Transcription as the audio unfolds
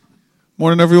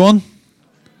Morning, everyone.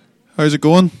 How's it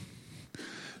going?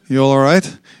 You all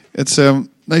right? It's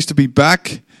nice to be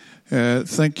back.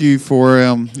 Thank you for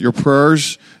your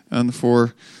prayers and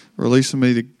for releasing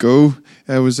me to go.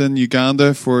 I was in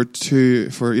Uganda for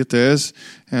 8 days.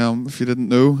 If you didn't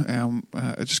know,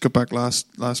 I just got back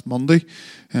last Monday.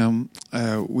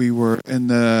 We were in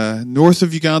the north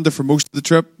of Uganda for most of the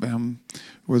trip,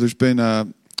 where there's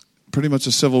been pretty much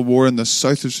a civil war in the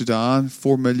south of Sudan.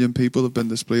 4 million people have been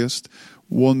displaced.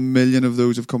 1 million of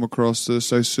those have come across the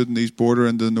South Sudanese border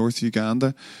into the north of Uganda.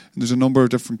 And there's a number of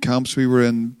different camps. We were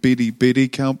in Bidi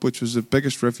camp, which was the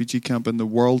biggest refugee camp in the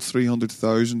world,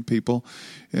 300,000 people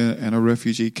in a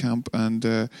refugee camp. And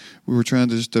we were trying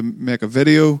to just to make a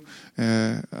video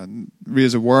and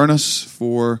raise awareness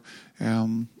for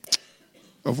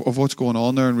of what's going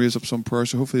on there and raise up some prayer.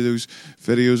 So hopefully those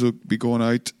videos will be going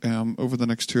out over the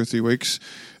next 2 or 3 weeks,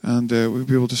 and we'll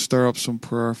be able to stir up some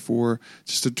prayer for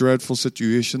just a dreadful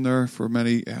situation there for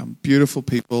many beautiful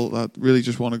people that really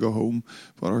just want to go home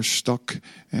but are stuck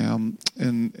in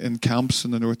camps in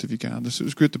the north of Uganda. So it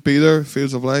was great to be there.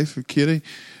 Fields of Life with Katie,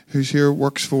 who's here,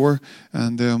 works for,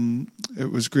 and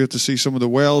it was great to see some of the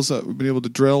wells that we've been able to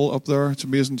drill up there. It's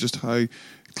amazing just how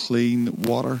clean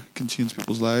water can change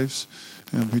people's lives.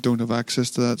 We don't have access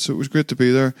to that, so it was great to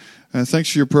be there. Thanks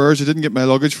for your prayers. I didn't get my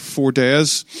luggage for 4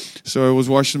 days, so I was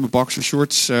washing my boxer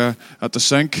shorts at the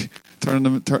sink. I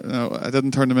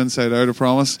didn't turn them inside out, I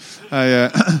promise.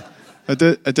 I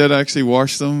did actually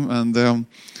wash them, and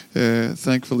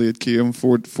thankfully it came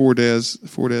four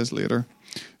days later.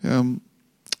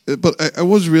 But I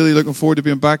was really looking forward to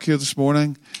being back here this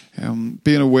morning,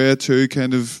 being away too,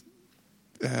 kind of.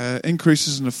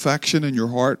 Increases in affection in your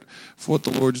heart for what the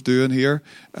Lord's doing here,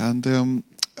 and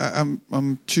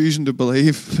I'm choosing to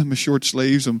believe in my short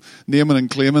sleeves. I'm naming and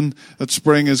claiming that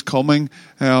spring is coming,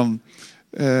 and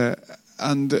you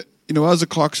know, as the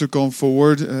clocks have gone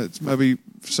forward, it maybe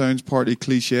sounds partly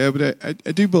cliche, but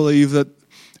I do believe that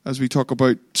as we talk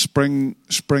about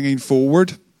springing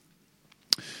forward,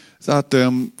 that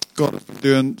God has been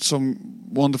doing some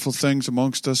wonderful things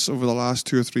amongst us over the last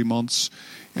 2 or 3 months.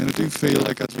 And I do feel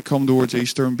like as we come towards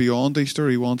Easter and beyond Easter,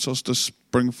 He wants us to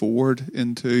spring forward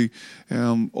into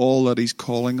all that He's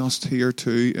calling us here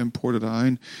to in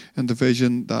Portadown and the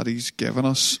vision that He's given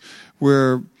us.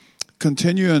 We're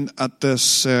continuing at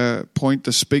this point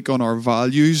to speak on our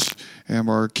values,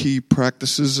 our key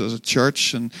practices as a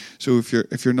church. And so if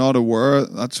you're not aware,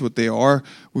 that's what they are.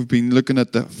 We've been looking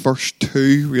at the first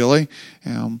 2 really,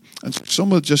 and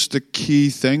some of just the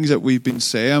key things that we've been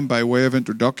saying by way of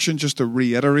introduction, just to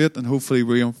reiterate and hopefully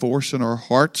reinforce in our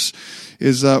hearts,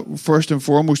 is that first and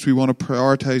foremost we want to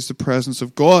prioritize the presence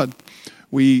of God.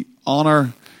 We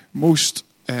honor most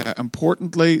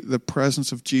importantly, the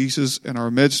presence of Jesus in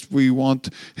our midst. We want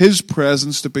His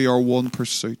presence to be our one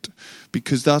pursuit,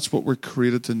 because that's what we're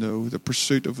created to know, the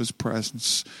pursuit of His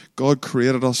presence. God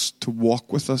created us to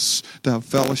walk with us, to have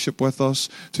fellowship with us,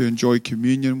 to enjoy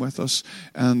communion with us,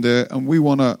 and we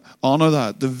want to honor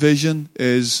that. The vision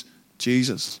is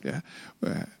Jesus. Yeah,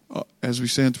 as we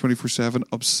say in 24/7,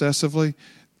 obsessively,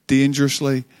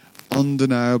 dangerously,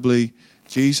 undeniably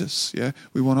Jesus. Yeah,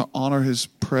 we want to honor His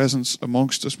presence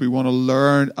amongst us. We want to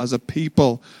learn as a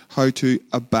people how to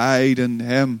abide in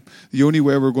Him. The only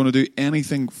way we're going to do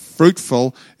anything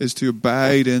fruitful is to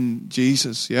abide in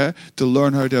Jesus. Yeah, to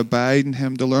learn how to abide in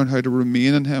Him, to learn how to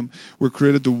remain in Him. We're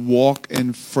created to walk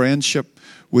in friendship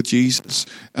with Jesus.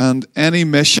 And any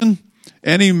mission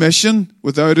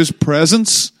without His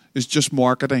presence is just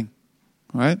marketing.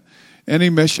 Right? Any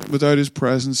mission without His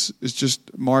presence is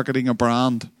just marketing a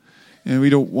brand. And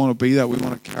we don't want to be that. We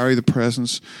want to carry the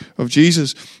presence of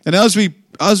Jesus. And as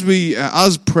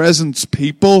presence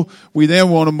people, we then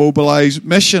want to mobilize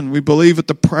mission. We believe that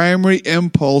the primary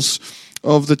impulse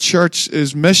of the church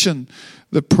is mission.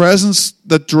 The presence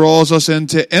that draws us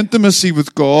into intimacy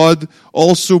with God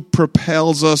also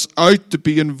propels us out to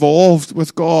be involved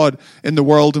with God in the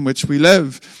world in which we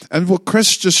live. And what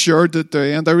Chris just shared at the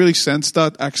end, I really sensed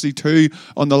that actually too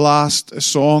on the last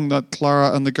song that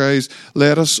Clara and the guys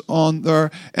led us on there.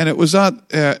 And it was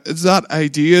that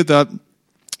idea that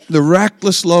the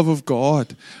reckless love of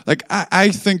God. Like, I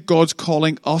think God's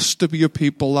calling us to be a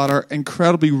people that are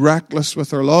incredibly reckless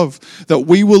with our love. That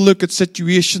we will look at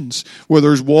situations where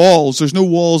there's walls. There's no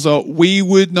walls that we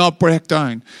would not break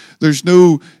down. There's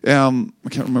no, I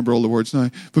can't remember all the words now,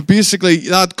 but basically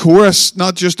that chorus,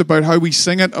 not just about how we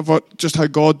sing it, about just how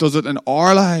God does it in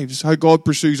our lives, how God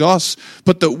pursues us,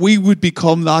 but that we would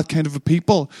become that kind of a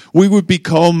people. We would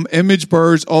become image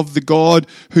bearers of the God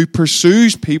who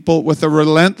pursues people with a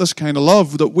relentless reckless kind of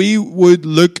love, that we would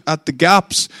look at the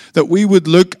gaps, that we would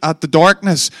look at the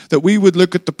darkness, that we would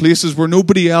look at the places where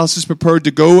nobody else is prepared to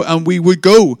go, and we would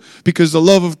go, because the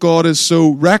love of God is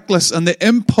so reckless, and the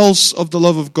impulse of the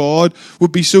love of God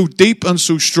would be so deep and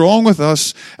so strong with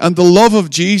us, and the love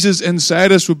of Jesus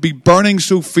inside us would be burning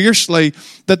so fiercely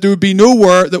that there would be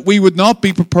nowhere that we would not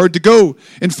be prepared to go.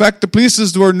 In fact, the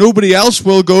places where nobody else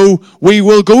will go, we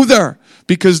will go there.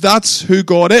 Because that's who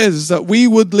God is, that we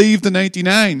would leave the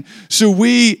 99. So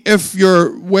we, if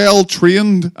you're well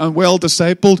trained and well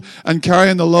discipled and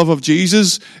carrying the love of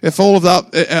Jesus, if all of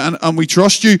that, and we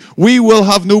trust you, we will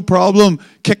have no problem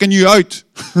kicking you out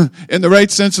in the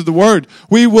right sense of the word.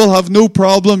 We will have no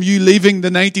problem you leaving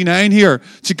the 99 here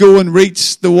to go and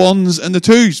reach the ones and the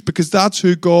twos, because that's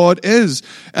who God is.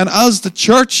 And as the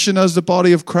church and as the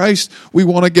body of Christ, we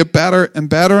want to get better and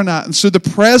better in that. And so the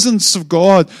presence of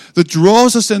God that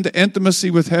draws us into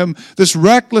intimacy with Him, this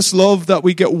reckless love that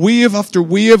we get wave after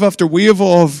wave after wave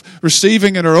of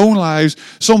receiving in our own lives,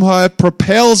 somehow it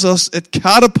propels us, it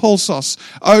catapults us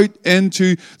out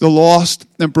into the lost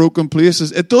and broken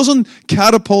places. It doesn't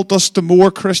catapult us to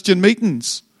more Christian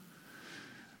meetings.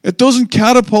 It doesn't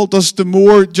catapult us to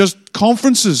more just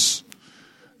conferences.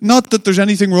 Not that there's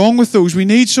anything wrong with those. We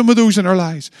need some of those in our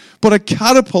lives. But it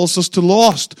catapults us to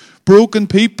lost, broken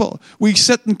people. We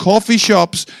sit in coffee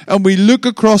shops and we look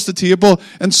across the table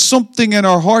and something in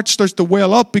our heart starts to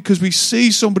well up because we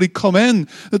see somebody come in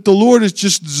that the Lord has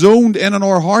just zoned in on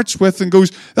our hearts with and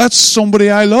goes, that's somebody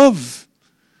I love.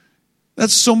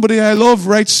 That's somebody I love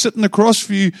right sitting across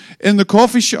from you in the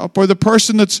coffee shop, or the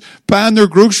person that's buying their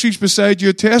groceries beside you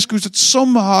at Tesco's, that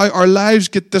somehow our lives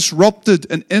get disrupted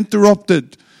and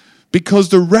interrupted because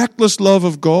the reckless love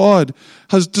of God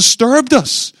has disturbed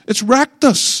us. It's wrecked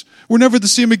us. We're never the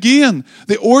same again.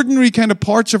 The ordinary kind of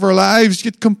parts of our lives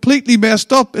get completely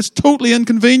messed up. It's totally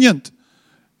inconvenient.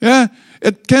 Yeah,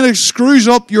 it kind of screws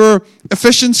up your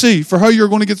efficiency for how you're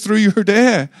going to get through your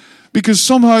day. Because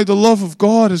somehow the love of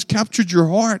God has captured your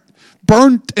heart,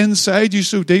 burnt inside you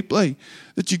so deeply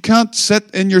that you can't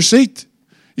sit in your seat.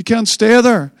 You can't stay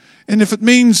there. And if it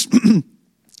means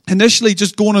initially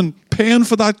just going and paying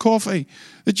for that coffee,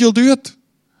 that you'll do it.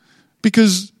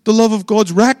 Because the love of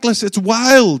God's reckless. It's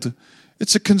wild.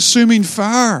 It's a consuming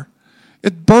fire.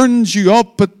 It burns you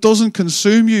up but doesn't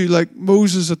consume you like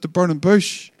Moses at the burning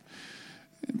bush.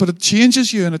 But it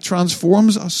changes you and it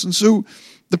transforms us. And so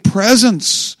the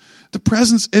presence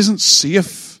isn't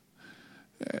safe.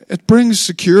 It brings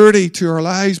security to our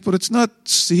lives, but it's not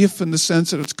safe in the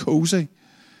sense that it's cozy.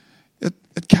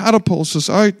 It catapults us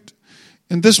out.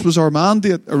 And this was our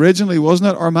mandate originally, wasn't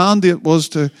it? Our mandate was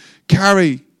to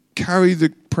carry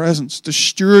the presence, to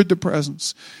steward the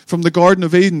presence. From the Garden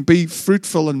of Eden, be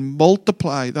fruitful and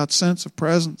multiply that sense of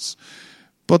presence.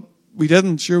 But we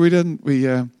didn't, sure we didn't.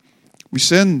 We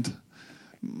sinned.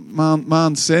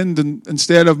 Man sinned, and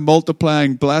instead of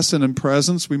multiplying blessing and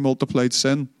presence, we multiplied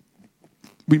sin.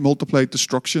 We multiplied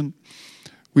destruction.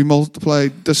 We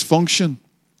multiplied dysfunction.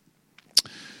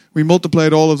 We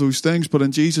multiplied all of those things, but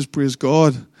in Jesus, praise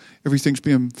God, everything's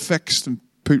being fixed and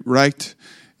put right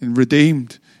and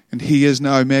redeemed, and He is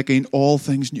now making all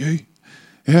things new.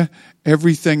 Yeah,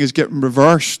 everything is getting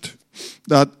reversed.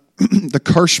 That the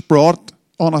curse brought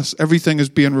on us, everything is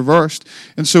being reversed.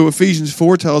 And so Ephesians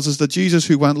 4 tells us that Jesus,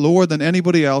 who went lower than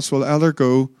anybody else will ever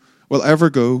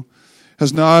go,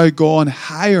 has now gone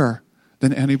higher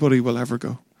than anybody will ever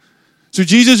go. So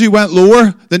Jesus, who went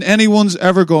lower than anyone's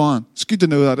ever gone. It's good to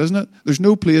know that, isn't it? There's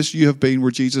no place you have been where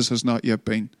Jesus has not yet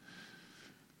been.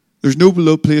 There's no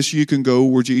place you can go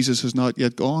where Jesus has not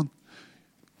yet gone.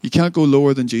 You can't go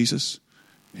lower than Jesus.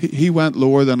 He went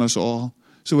lower than us all.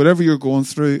 So whatever you're going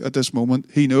through at this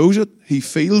moment, He knows it, He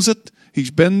feels it,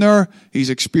 He's been there, He's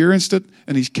experienced it,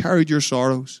 and He's carried your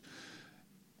sorrows.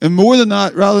 And more than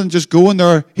that, rather than just going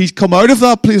there, He's come out of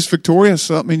that place victorious,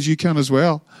 so that means you can as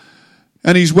well.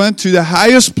 And He's went to the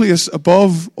highest place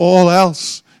above all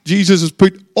else. Jesus has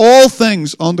put all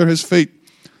things under His feet.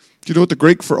 Do you know what the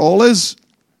Greek for all is?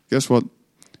 Guess what?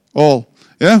 All.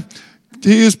 Yeah?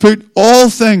 He has put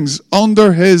all things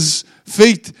under His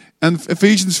feet. And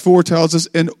Ephesians 4 tells us,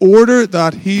 in order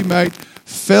that He might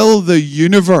fill the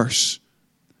universe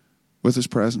with His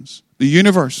presence. The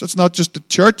universe. That's not just the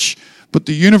church, but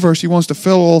the universe. He wants to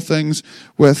fill all things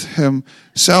with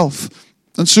Himself.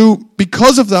 And so,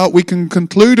 because of that, we can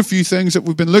conclude a few things that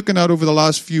we've been looking at over the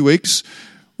last few weeks.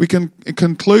 We can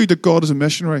conclude that God is a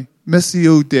missionary.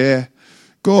 Missio Dei.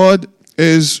 God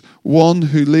is one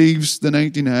who leaves the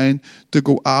 99 to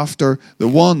go after the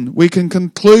one. We can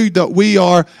conclude that we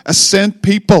are a sent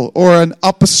people, or an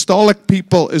apostolic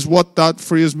people is what that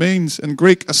phrase means. In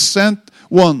Greek, a sent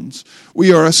ones.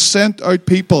 We are a sent out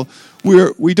people.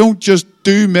 We don't just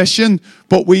do mission,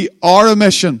 but we are a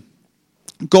mission.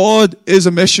 God is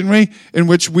a missionary in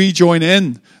which we join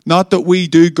in, not that we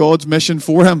do God's mission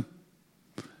for him.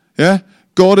 Yeah?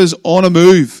 God is on a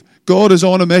move. God is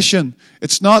on a mission.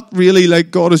 It's not really like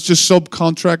God has just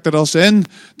subcontracted us in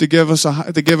to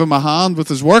give him a hand with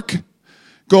his work.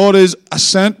 God is a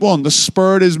sent one. The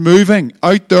Spirit is moving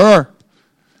out there,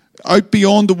 out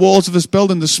beyond the walls of this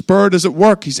building. The Spirit is at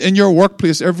work. He's in your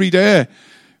workplace every day.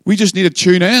 We just need to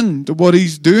tune in to what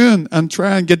he's doing and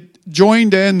try and get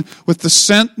joined in with the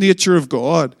sent nature of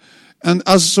God. And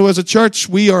as a church,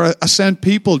 we are a sent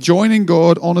people joining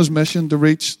God on his mission to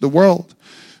reach the world.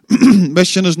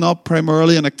 Mission is not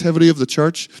primarily an activity of the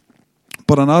church,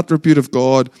 but an attribute of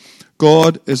God.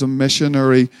 God is a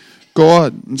missionary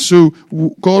God. And so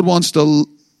God loves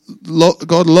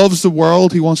the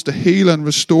world. He wants to heal and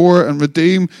restore and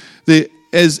redeem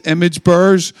his image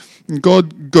bearers. And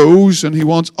God goes and he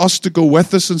wants us to go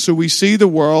with us. And so we see the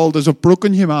world as a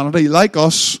broken humanity like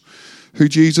us who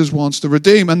Jesus wants to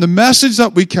redeem. And the message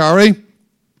that we carry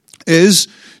is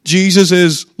Jesus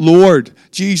is Lord.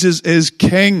 Jesus is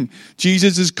King.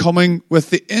 Jesus is coming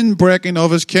with the inbreaking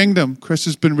of his kingdom. Chris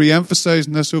has been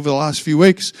re-emphasizing this over the last few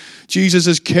weeks. Jesus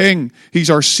is King. He's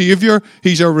our Savior.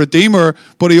 He's our Redeemer.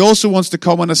 But he also wants to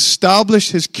come and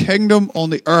establish his kingdom on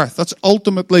the earth. That's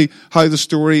ultimately how the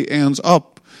story ends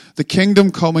up. The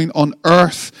kingdom coming on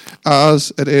earth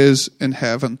as it is in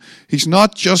heaven. He's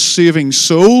not just saving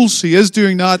souls. He is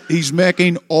doing that. He's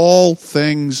making all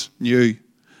things new.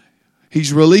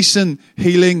 He's releasing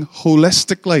healing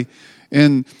holistically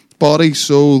in body,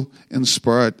 soul, and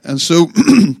spirit. And so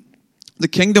the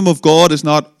kingdom of God is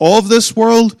not of this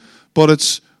world, but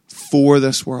it's for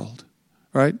this world.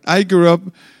 Right? I grew up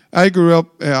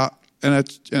in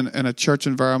a church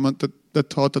environment that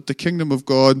taught that the kingdom of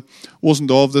God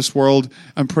wasn't of this world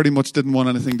and pretty much didn't want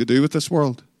anything to do with this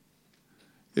world.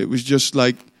 It was just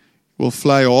like, we'll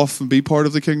fly off and be part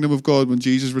of the kingdom of God when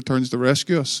Jesus returns to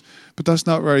rescue us. But that's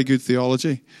not very good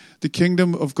theology. The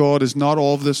kingdom of God is not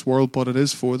of this world, but it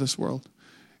is for this world.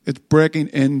 It's breaking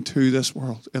into this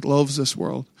world. It loves this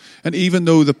world. And even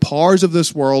though the powers of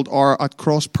this world are at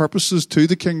cross purposes to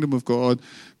the kingdom of God,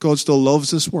 God still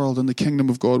loves this world, and the kingdom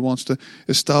of God wants to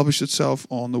establish itself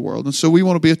on the world. And so we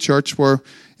want to be a church where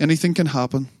anything can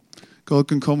happen. God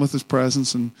can come with his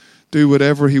presence and do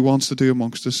whatever he wants to do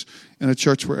amongst us, in a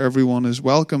church where everyone is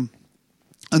welcome.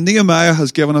 And Nehemiah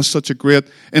has given us such a great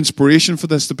inspiration for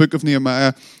this, the book of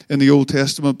Nehemiah in the Old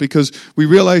Testament, because we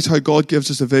realize how God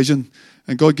gives us a vision,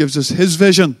 and God gives us his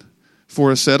vision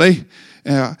for a city,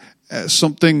 a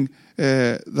city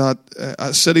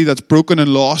that's broken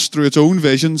and lost through its own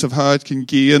visions of how it can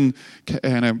gain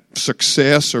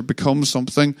success or become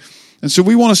something. And so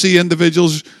we want to see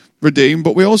individuals redeemed,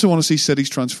 but we also want to see cities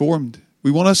transformed. We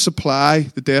want to supply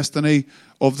the destiny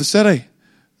of the city.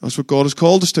 That's what God has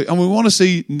called us to. And we want to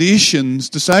see nations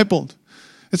discipled.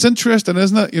 It's interesting,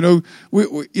 isn't it? We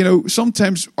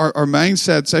sometimes our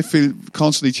mindsets, I feel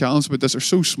constantly challenged with this, are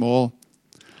so small.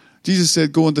 Jesus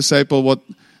said, go and disciple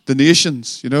the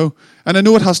nations, And I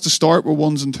know it has to start with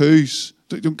ones and twos.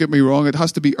 Don't get me wrong. It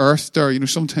has to be earth there.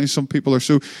 Sometimes some people are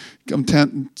so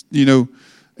intent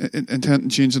in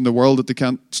changing the world that they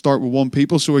can't start with one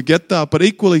people. So I get that. But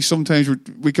equally, sometimes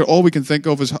all we can think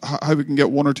of is how we can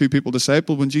get one or two people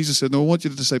discipled, when Jesus said, no, I want you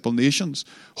to disciple nations.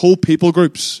 Whole people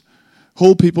groups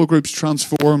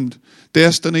transformed.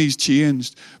 Destinies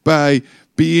changed by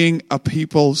being a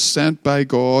people sent by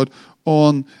God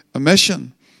on a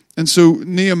mission. And so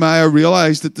Nehemiah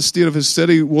realized that the state of his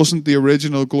city wasn't the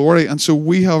original glory. And so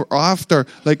we are after,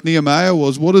 like Nehemiah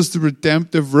was, what is the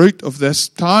redemptive root of this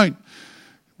town?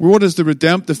 What is the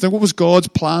redemptive thing? What was God's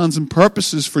plans and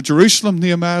purposes for Jerusalem?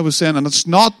 Nehemiah was saying, and it's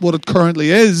not what it currently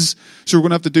is, so we're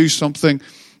going to have to do something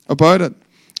about it.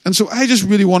 And so I just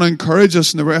really want to encourage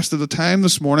us in the rest of the time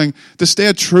this morning to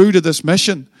stay true to this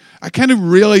mission. I kind of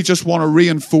really just want to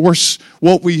reinforce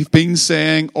what we've been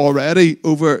saying already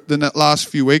over the last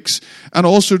few weeks, and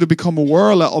also to become aware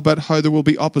a little bit how there will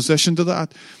be opposition to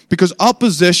that. Because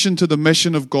opposition to the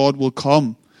mission of God will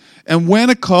come. And when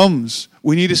it comes,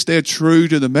 we need to stay true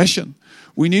to the mission.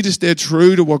 We need to stay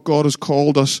true to what God has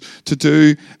called us to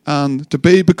do and to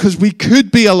be, because we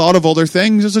could be a lot of other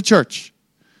things as a church.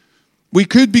 We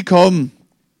could become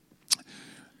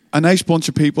a nice bunch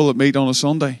of people that meet on a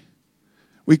Sunday.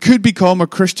 We could become a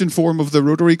Christian form of the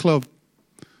Rotary Club.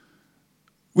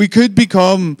 We could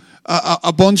become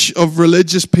a bunch of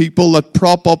religious people that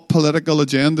prop up political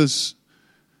agendas.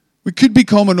 We could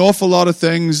become an awful lot of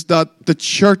things that the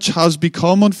church has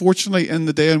become, unfortunately, in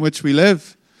the day in which we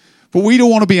live. But we don't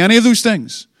want to be any of those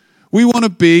things. We want to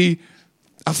be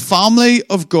a family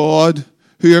of God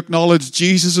who acknowledge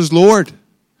Jesus as Lord,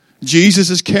 Jesus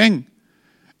as King,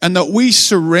 and that we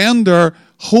surrender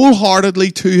wholeheartedly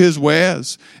to his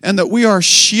ways, and that we are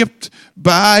shaped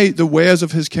by the ways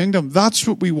of his kingdom. That's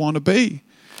what we want to be.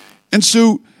 And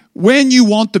so when you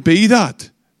want to be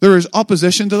that, there is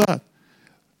opposition to that.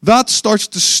 That starts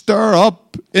to stir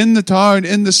up in the town,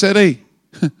 in the city.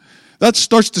 That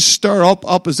starts to stir up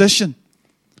opposition.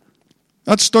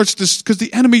 That starts to, because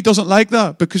the enemy doesn't like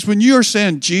that. Because when you are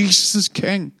saying Jesus is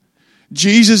King,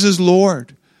 Jesus is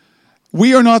Lord,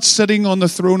 we are not sitting on the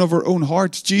throne of our own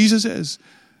hearts. Jesus is.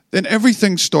 Then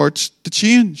everything starts to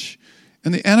change.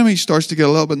 And the enemy starts to get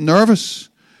a little bit nervous.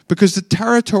 Because the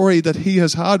territory that he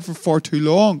has had for far too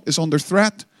long is under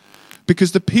threat.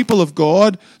 Because the people of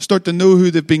God start to know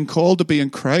who they've been called to be in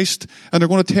Christ. And they're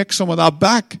going to take some of that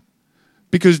back.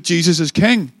 Because Jesus is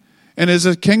King. And his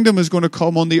kingdom is going to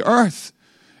come on the earth.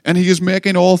 And he is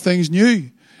making all things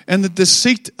new. And the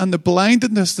deceit and the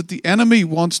blindness that the enemy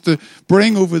wants to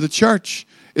bring over the church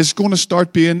is going to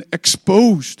start being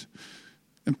exposed.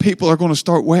 And people are going to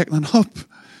start waking up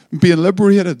and being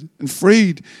liberated and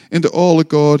freed into all that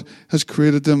God has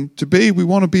created them to be. We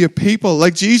want to be a people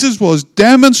like Jesus was,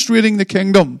 demonstrating the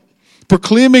kingdom,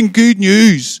 proclaiming good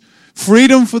news,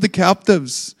 freedom for the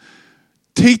captives,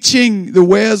 teaching the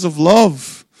ways of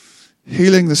love,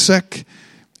 healing the sick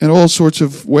in all sorts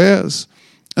of ways.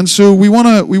 And so we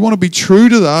want to be true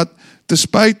to that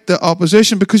despite the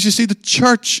opposition, because you see, the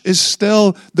church is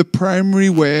still the primary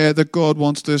way that God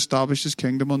wants to establish his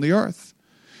kingdom on the earth.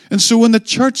 And so when the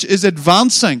church is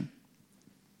advancing,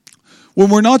 when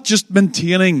we're not just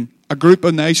maintaining a group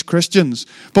of nice Christians,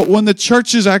 but when the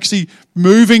church is actually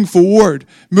moving forward,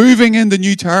 moving into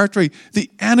new territory, the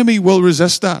enemy will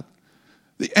resist that.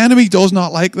 The enemy does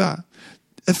not like that.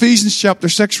 Ephesians chapter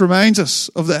 6 reminds us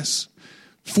of this.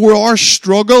 For our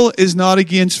struggle is not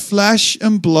against flesh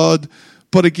and blood,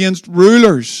 but against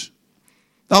rulers.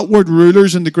 That word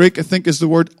rulers in the Greek, I think, is the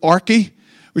word arche,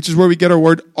 which is where we get our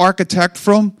word architect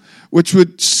from, which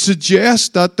would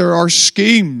suggest that there are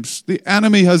schemes. The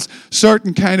enemy has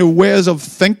certain kind of ways of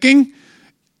thinking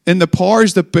in the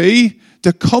powers that be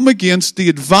to come against the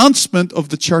advancement of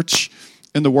the church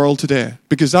in the world today.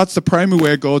 Because that's the primary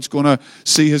way God's going to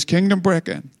see his kingdom break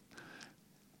in.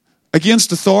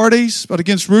 Against authorities, but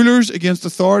against rulers, against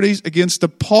authorities, against the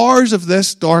powers of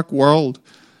this dark world,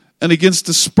 and against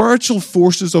the spiritual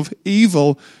forces of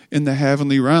evil in the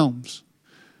heavenly realms.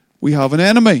 We have an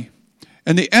enemy.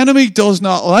 And the enemy does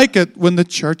not like it when the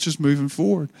church is moving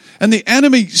forward. And the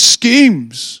enemy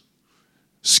schemes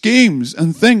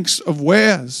and thinks of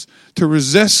ways to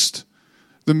resist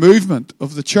the movement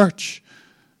of the church.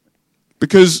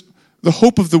 Because the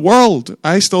hope of the world,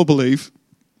 I still believe,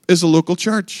 is a local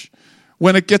church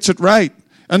when it gets it right.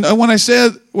 And when I say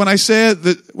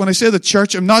the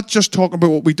church, I'm not just talking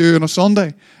about what we do on a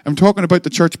Sunday. I'm talking about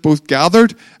the church both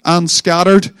gathered and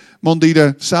scattered Monday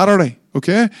to Saturday.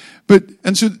 Okay?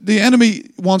 And so the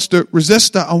enemy wants to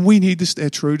resist that, and we need to stay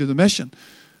true to the mission.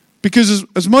 Because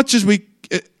as much as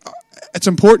it's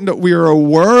important that we are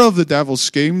aware of the devil's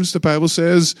schemes, the Bible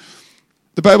says.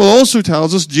 The Bible also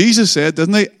tells us, Jesus said,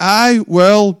 didn't he? I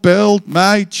will build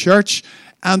my church,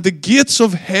 and the gates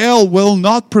of hell will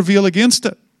not prevail against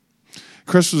it.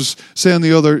 Chris was saying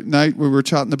the other night, we were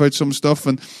chatting about some stuff,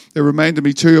 and it reminded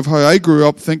me too of how I grew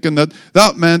up thinking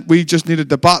that meant we just needed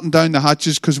to batten down the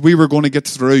hatches because we were going to get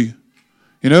through.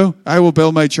 You know, I will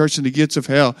build my church in the gates of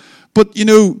hell. But, you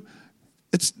know,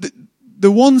 it's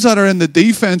the ones that are in the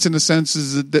defense, in a sense,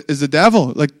 is the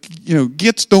devil. Like, you know,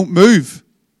 gates don't move.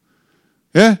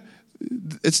 Yeah?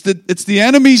 It's the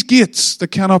enemy's gates that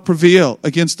cannot prevail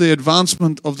against the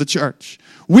advancement of the church.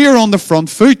 We're on the front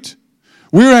foot.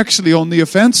 We're actually on the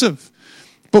offensive.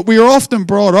 But we are often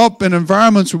brought up in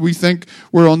environments where we think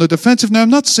we're on the defensive. Now, I'm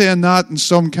not saying that in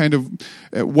some kind of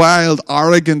wild,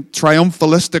 arrogant,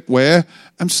 triumphalistic way.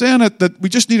 I'm saying it that we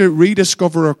just need to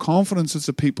rediscover our confidence as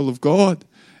the people of God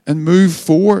and move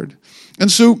forward. And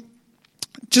so,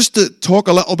 just to talk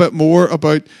a little bit more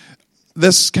about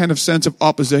this kind of sense of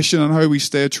opposition and how we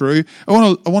stay true, I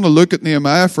want to look at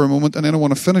Nehemiah for a moment, and then I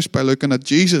want to finish by looking at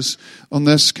Jesus on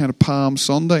this kind of Palm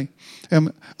Sunday.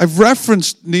 I've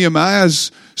referenced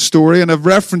Nehemiah's story, and I've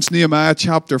referenced Nehemiah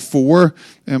chapter 4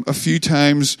 a few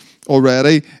times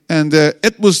already, and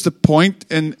it was the point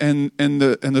in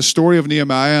the story of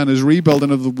Nehemiah and his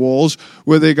rebuilding of the walls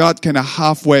where they got kind of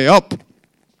halfway up.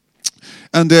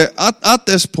 And at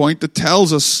this point, it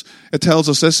tells us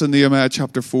this in Nehemiah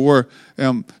chapter 4.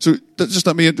 So just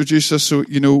let me introduce this so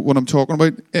you know what I'm talking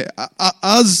about.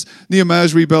 As Nehemiah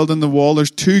is rebuilding the wall,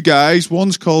 there's two guys.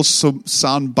 One's called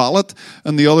Sanballat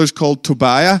and the other's called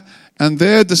Tobiah. And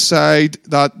they decide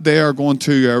that they are going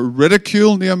to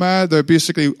ridicule Nehemiah. They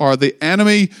basically are the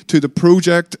enemy to the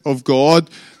project of God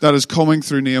that is coming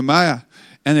through Nehemiah.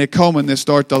 And they come and they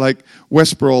start to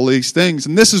whisper all these things.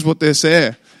 And this is what they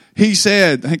say. He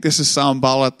said, I think this is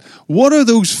Sanballat, what are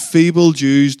those feeble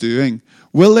Jews doing?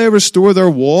 Will they restore their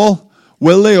wall?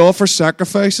 Will they offer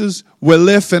sacrifices? Will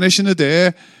they finish in a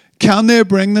day? Can they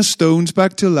bring the stones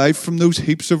back to life from those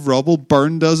heaps of rubble,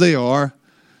 burned as they are?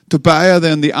 Tobiah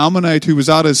then, the Ammonite who was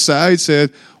at his side,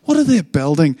 said, what are they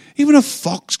building? Even a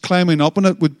fox climbing up on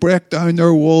it would break down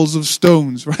their walls of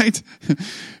stones, right?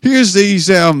 Here's these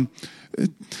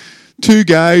two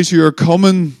guys who are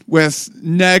coming with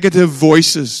negative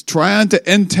voices, trying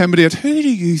to intimidate. Who do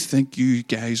you think you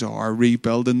guys are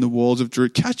rebuilding the walls of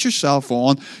Jerusalem? Catch yourself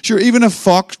on. Sure, even a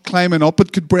fox climbing up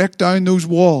it could break down those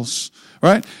walls,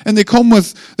 right? And they come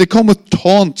with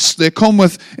taunts. They come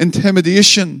with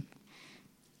intimidation.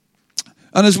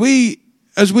 And as we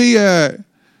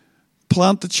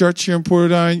plant the church here in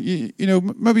Portadown, you know,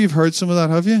 maybe you've heard some of that,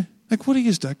 have you? Like, what do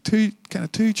you do?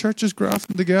 Two churches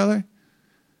grafting together?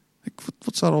 Like,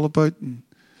 what's that all about? And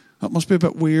that must be a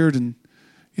bit weird. And,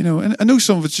 you know, and I know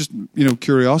some of it's just, you know,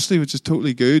 curiosity, which is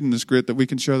totally good, and it's great that we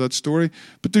can share that story.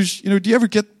 But there's, you know, do you ever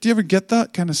get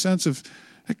that kind of sense of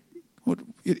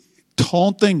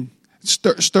taunting? It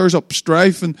stirs up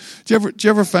strife. And do you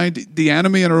ever find the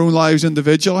enemy in our own lives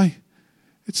individually?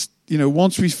 It's, you know,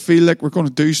 once we feel like we're going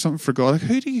to do something for God, like,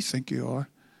 who do you think you are?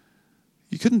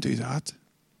 You couldn't do that.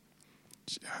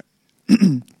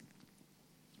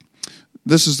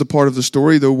 This is the part of the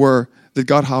story, though, where they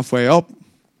got halfway up.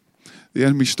 The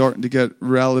enemy's starting to get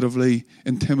relatively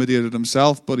intimidated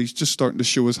himself, but he's just starting to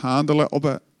show his hand a little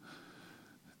bit.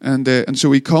 And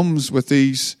so he comes with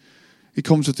these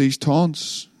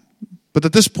taunts. But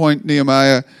at this point,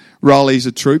 Nehemiah rallies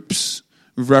the troops.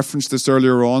 We've referenced this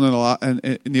earlier on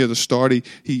near the start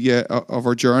of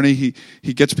our journey.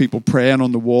 He gets people praying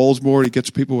on the walls more. He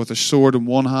gets people with a sword in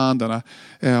one hand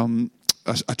and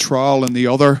a trowel in the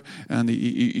other, and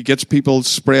he gets people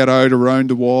spread out around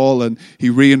the wall, and he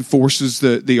reinforces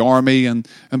the army, and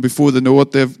before they know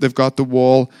it, they've got the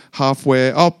wall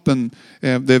halfway up, and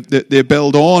they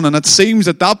build on, and it seems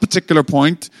at that particular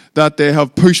point that they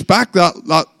have pushed back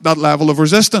that level of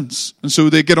resistance, and so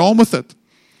they get on with it.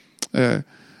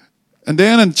 And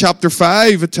then in chapter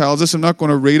 5 it tells us, I'm not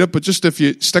going to read it, but just if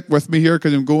you stick with me here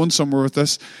because I'm going somewhere with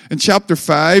this. In chapter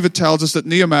 5 it tells us that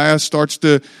Nehemiah starts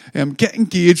to get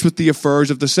engaged with the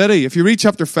affairs of the city. If you read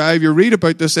chapter 5, you read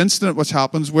about this incident which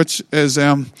happens, which is,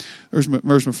 there's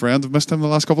my friend, I've missed him the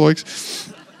last couple of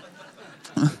weeks.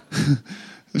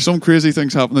 There's some crazy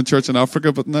things happening in church in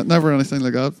Africa, but never anything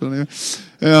like that. But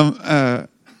anyway,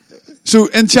 so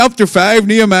in chapter 5,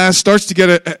 Nehemiah starts to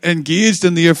get engaged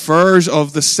in the affairs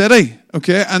of the city.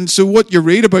 Okay, and so what you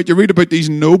read about these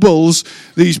nobles,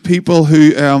 these people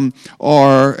who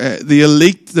are the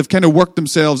elite. They've kind of worked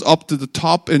themselves up to the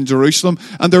top in Jerusalem,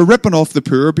 and they're ripping off the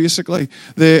poor. Basically,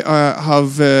 they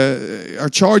are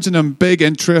charging them big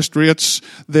interest rates.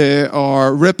 They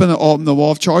are ripping them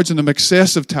off, charging them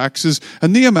excessive taxes.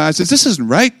 And Nehemiah says, "This isn't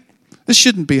right. This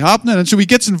shouldn't be happening." And so he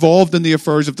gets involved in the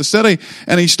affairs of the city,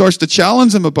 and he starts to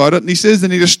challenge them about it, and he says they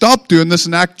need to stop doing this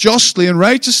and act justly and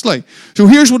righteously. So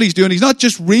here's what he's doing. He's not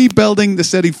just rebuilding the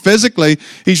city physically,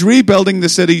 he's rebuilding the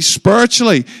city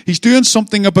spiritually. He's doing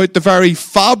something about the very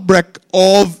fabric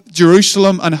of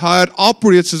Jerusalem and how it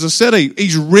operates as a city.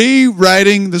 He's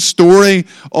rewriting the story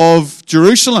of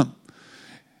Jerusalem.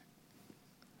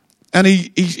 And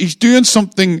he's doing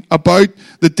something about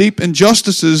the deep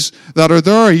injustices that are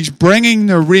there. He's bringing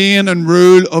the reign and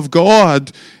rule of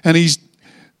God, and he's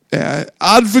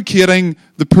advocating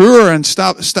the poor and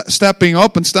stepping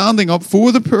up and standing up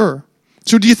for the poor.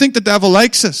 So do you think the devil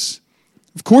likes this?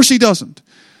 Of course he doesn't.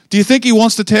 Do you think he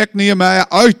wants to take Nehemiah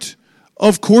out?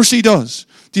 Of course he does.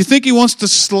 Do you think he wants to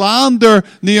slander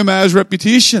Nehemiah's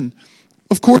reputation?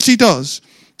 Of course he does.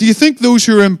 Do you think those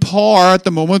who are in power at the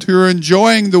moment, who are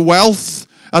enjoying the wealth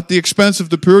at the expense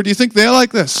of the poor, do you think they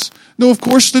like this? No, of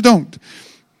course they don't.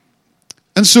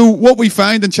 And so what we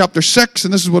find in chapter 6,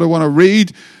 and this is what I want to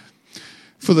read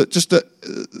for the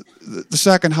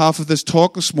second half of this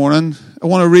talk this morning. I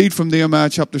want to read from Nehemiah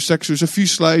chapter 6. There's a few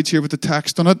slides here with the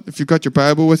text on it. If you've got your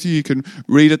Bible with you, you can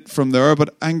read it from there.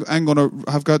 But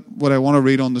I've got what I want to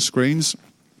read on the screens.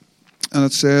 And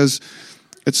it says,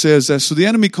 it says this, so the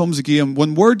enemy comes again.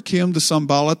 When word came to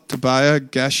Sanballat, Tobiah,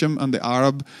 Geshem, and the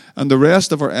Arab, and the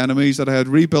rest of our enemies that I had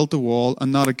rebuilt the wall,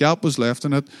 and not a gap was left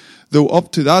in it, though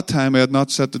up to that time I had not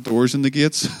set the doors and the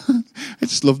gates. I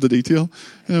just love the detail.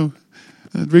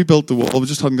 I'd rebuilt the wall, we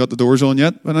just hadn't got the doors on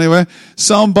yet. But anyway,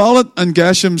 Sanballat and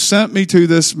Geshem sent me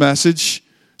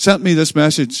this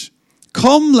message.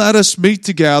 Come, let us meet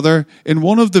together in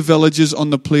one of the villages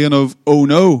on the plain of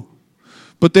Ono.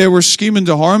 But they were scheming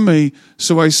to harm me,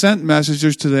 so I sent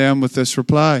messengers to them with this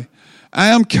reply. I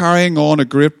am carrying on a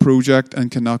great project and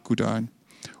cannot go down.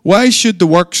 Why should the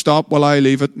work stop while I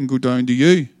leave it and go down to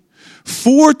you?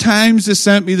 4 times they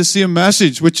sent me the same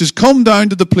message, which is come down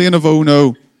to the plain of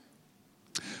Ono.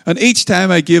 And each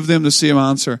time I gave them the same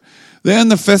answer. Then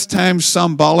the 5th time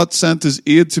Sanballat sent his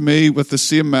aide to me with the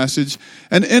same message,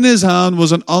 and in his hand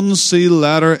was an unsealed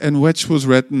letter in which was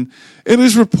written, it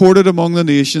is reported among the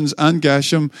nations, and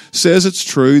Geshem says it's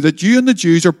true, that you and the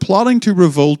Jews are plotting to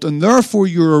revolt, and therefore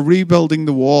you are rebuilding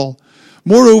the wall.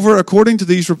 Moreover, according to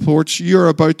these reports, you are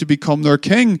about to become their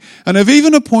king, and have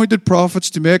even appointed prophets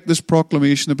to make this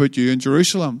proclamation about you in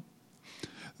Jerusalem.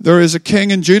 There is a king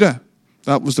in Judah.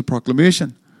 That was the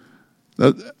proclamation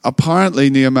that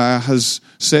apparently Nehemiah has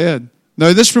said.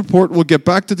 Now this report will get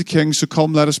back to the king, so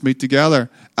come, let us meet together.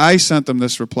 I sent them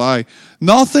this reply.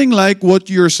 Nothing like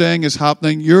what you're saying is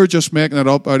happening. You're just making it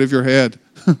up out of your head.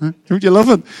 Don't you love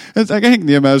it? It's like, I think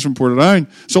Nehemiah's from Portadown.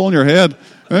 It's all in your head.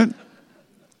 Right?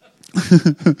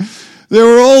 They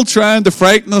were all trying to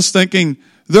frighten us, thinking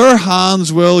their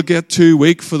hands will get too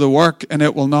weak for the work and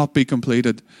it will not be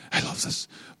completed. I love this.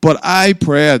 But I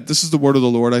prayed, this is the word of the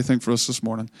Lord, I think, for us this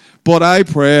morning. But I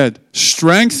prayed,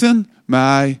 strengthen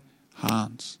my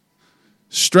hands.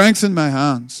 Strengthen my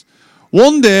hands.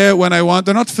 One day when I went,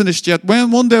 they're not finished yet,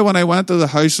 one day when I went to the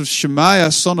house of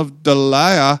Shemaiah, son of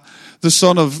Delaiah, the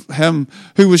son of him,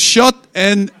 who was shut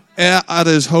in at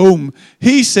his home,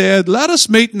 he said, let us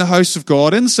meet in the house of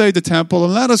God inside the temple,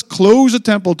 and let us close the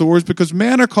temple doors, because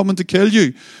men are coming to kill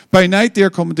you. By night they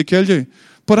are coming to kill you.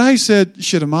 But I said,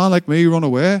 should a man like me run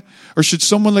away? Or should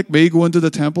someone like me go into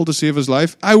the temple to save his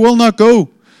life? I will not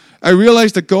go. I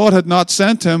realized that God had not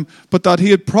sent him, but that he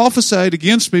had prophesied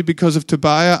against me because of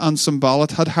Tobiah and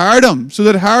Sanballat had hired him. So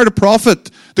they'd hired a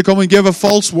prophet to come and give a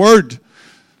false word.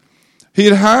 He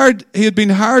had been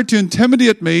hired to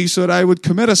intimidate me so that I would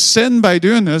commit a sin by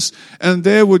doing this, and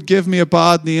they would give me a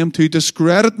bad name to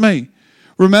discredit me.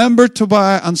 Remember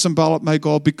Tobiah and Sanballat, my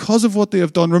God, because of what they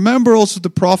have done. Remember also the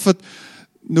prophet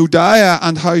Noadiah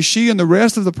and how she and the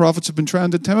rest of the prophets have been trying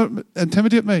to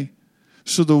intimidate me.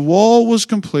 So the wall was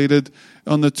completed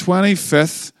on the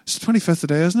 25th. It's the 25th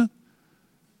today, isn't it?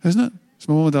 Isn't it? It's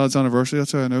my mum and dad's anniversary,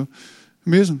 that's how I know.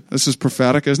 Amazing. This is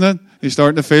prophetic, isn't it? You're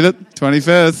starting to feel it.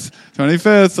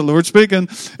 25th, the Lord speaking.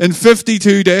 In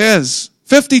 52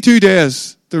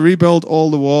 days to rebuild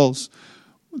all the walls.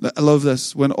 I love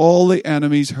this. When all the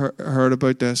enemies heard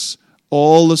about this,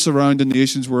 all the surrounding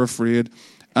nations were afraid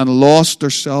and lost their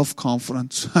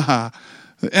self-confidence. The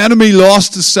enemy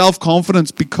lost his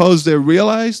self-confidence because they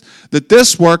realized that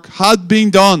this work had been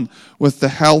done with the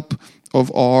help of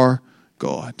our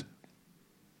God.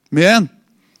 Amen.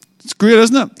 It's great,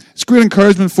 isn't it? It's great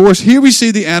encouragement for us. Here we see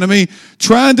the enemy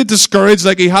trying to discourage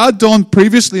like he had done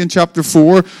previously in chapter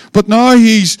 4, but now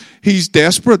he's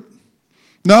desperate.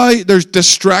 Now there's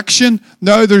distraction.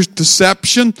 Now there's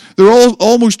deception. They're all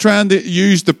almost trying to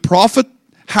use the prophet,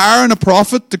 hiring a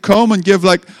prophet to come and give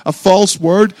like a false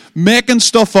word, making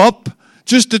stuff up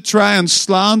just to try and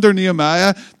slander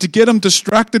Nehemiah, to get him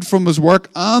distracted from his work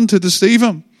and to deceive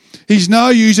him. He's now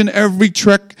using every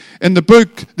trick in the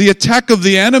book. The attack of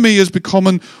the enemy is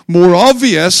becoming more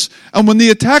obvious. And when the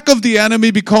attack of the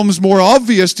enemy becomes more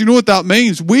obvious, do you know what that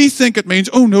means? We think it means,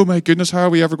 oh no, my goodness, how are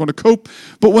we ever going to cope?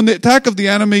 But when the attack of the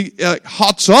enemy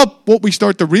hots up, what we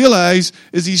start to realize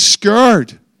is he's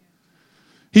scared.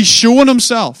 He's showing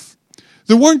himself.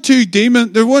 There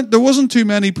wasn't too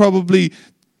many probably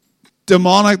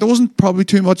demonic, there wasn't probably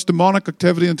too much demonic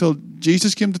activity until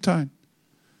Jesus came to town.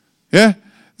 Yeah?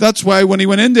 That's why when he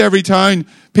went into every town,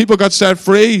 people got set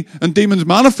free and demons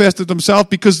manifested themselves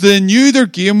because they knew their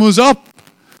game was up.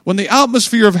 When the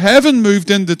atmosphere of heaven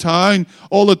moved into town,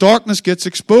 all the darkness gets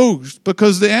exposed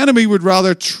because the enemy would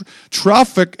rather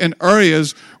traffic in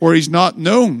areas where he's not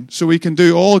known, so he can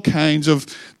do all kinds of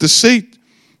deceit.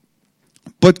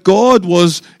 But God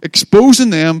was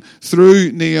exposing them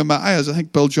through Nehemiah. As I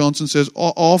think Bill Johnson says,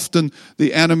 often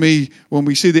the enemy, when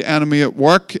we see the enemy at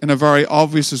work in a very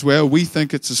obvious as well, we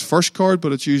think it's his first card,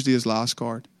 but it's usually his last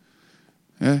card.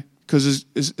 Yeah, because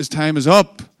his time is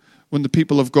up. when the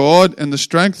people of God, in the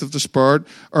strength of the Spirit,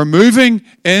 are moving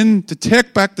in to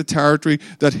take back the territory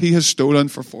that he has stolen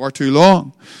for far too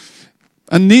long.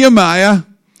 And Nehemiah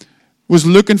was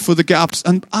looking for the gaps.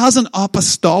 And as an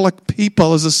apostolic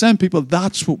people, as a sent people,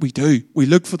 that's what we do. We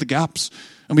look for the gaps.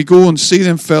 And we go and see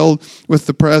them filled with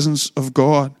the presence of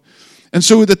God. And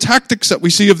so the tactics that we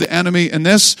see of the enemy in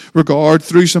this regard,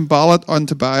 through Sanballat and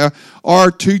Tobiah,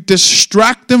 are to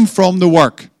distract them from the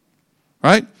work.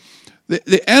 Right?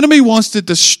 The enemy wants to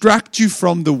distract you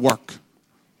from the work.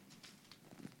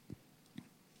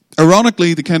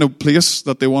 Ironically, the kind of place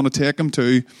that they want to take him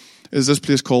to is this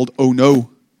place called Oh No,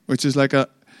 which is like a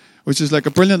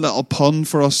brilliant little pun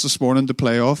for us this morning to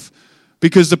play off.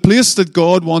 Because the place that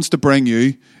God wants to bring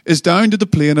you is down to the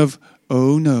plane of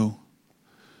oh no.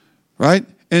 Right?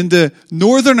 In the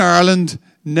Northern Ireland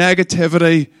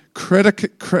negativity,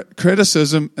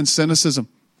 criticism and cynicism.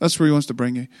 That's where he wants to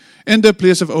bring you. Into a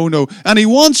place of oh no. And he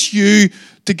wants you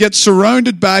to get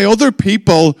surrounded by other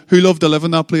people who love to live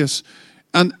in that place.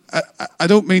 And I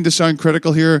don't mean to sound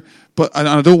critical here, but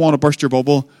I don't want to burst your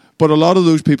bubble, but a lot of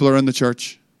those people are in the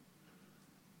church.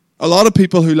 A lot of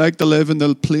people who like to live in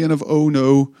the plane of oh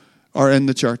no are in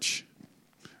the church.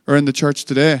 Are in the church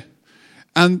today.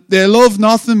 And they love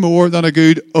nothing more than a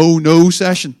good oh no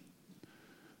session.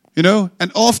 You know?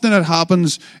 And often it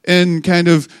happens in kind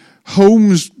of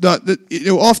homes that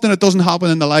often it doesn't happen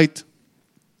in the light.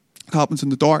 It happens in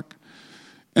the dark.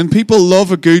 And people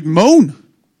love a good moan.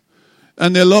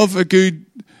 And they love a good,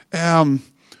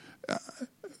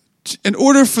 in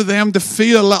order for them to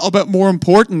feel a little bit more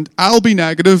important, I'll be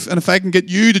negative, and if I can get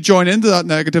you to join into that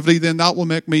negativity, then that will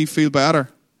make me feel better.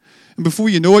 And before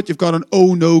you know it, you've got an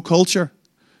oh no culture,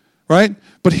 right?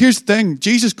 But here's the thing,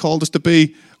 Jesus called us to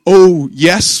be oh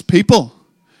yes people.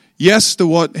 Yes to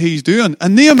what he's doing.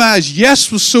 And Nehemiah's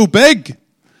yes was so big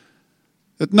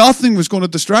that nothing was going to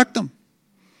distract him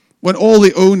when all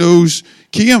the oh no's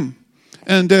came.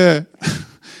 And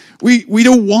we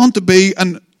don't want to be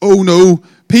an oh no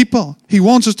people. He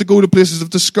wants us to go to places of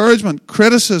discouragement,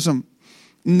 criticism,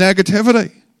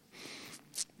 negativity.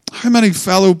 How many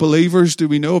fellow believers do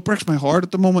we know? It breaks my heart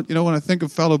at the moment, you know, when I think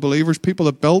of fellow believers, people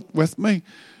that built with me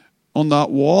on that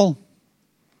wall.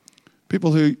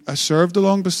 People who I served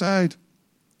along beside.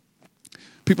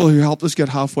 People who helped us get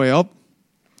halfway up.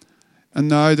 And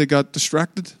now they got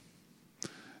distracted.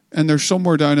 And they're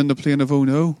somewhere down in the plane of oh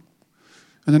no.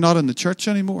 And they're not in the church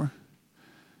anymore.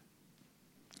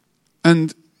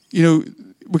 And, you know,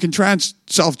 we can try and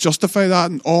self-justify that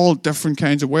in all different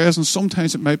kinds of ways. And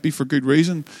sometimes it might be for good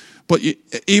reason. But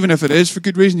even if it is for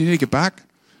good reason, you need to get back.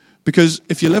 Because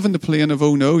if you live in the plane of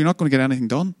oh no, you're not going to get anything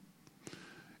done.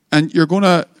 And you're going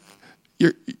to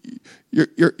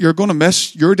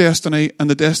miss your destiny and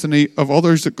the destiny of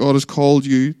others that God has called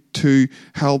you to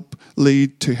help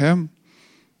lead to him.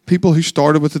 People who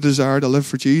started with a desire to live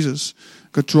for Jesus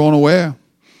got drawn away.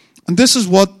 And this is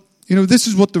what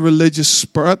the religious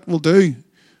spirit will do.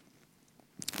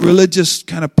 Religious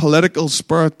kind of political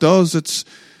spirit does.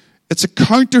 It's a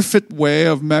counterfeit way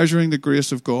of measuring the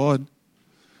grace of God.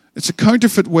 It's a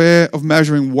counterfeit way of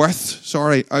measuring worth,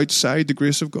 outside the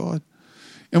grace of God.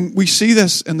 And we see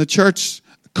this in the church,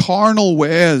 carnal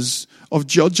ways of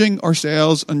judging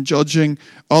ourselves and judging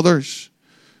others.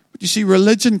 But you see,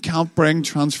 religion can't bring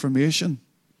transformation.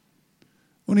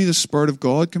 Only the Spirit of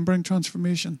God can bring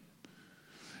transformation.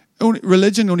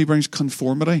 Religion only brings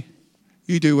conformity.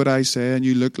 You do what I say and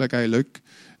you look like I look.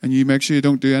 And you make sure you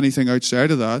don't do anything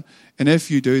outside of that. And if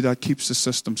you do, that keeps the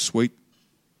system sweet.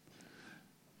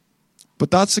 But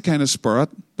that's the kind of spirit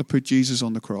that put Jesus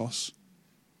on the cross.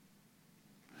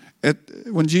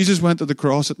 When Jesus went to the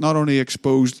cross, it not only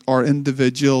exposed our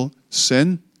individual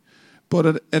sin, but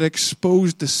it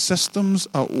exposed the systems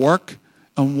at work,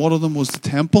 and one of them was the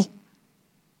temple.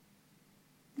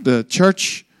 The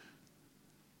church,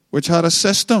 which had a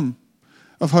system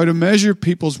of how to measure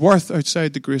people's worth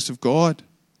outside the grace of God.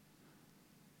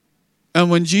 And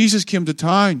when Jesus came to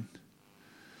town,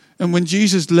 and when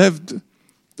Jesus lived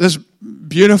this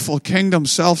beautiful kingdom,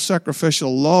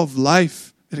 self-sacrificial love,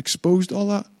 life, it exposed all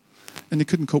that. And they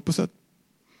couldn't cope with it.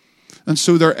 And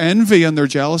so their envy and their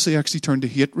jealousy actually turned to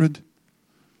hatred.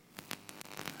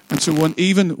 And so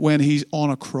even when he's on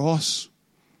a cross,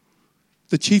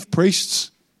 the chief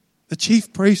priests,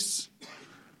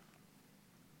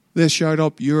 they shout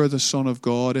up, "You're the Son of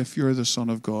God. If you're the Son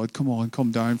of God, come on,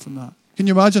 come down from that." Can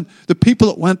you imagine? The people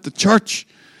that went to church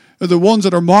are the ones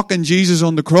that are mocking Jesus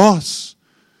on the cross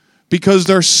because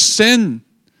their sin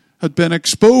had been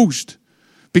exposed.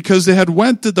 Because they had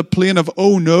went to the plane of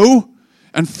oh no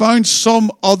and found some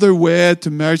other way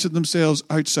to measure themselves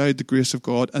outside the grace of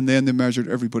God, and then they measured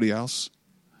everybody else.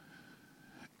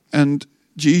 And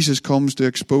Jesus comes to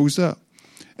expose that.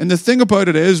 And the thing about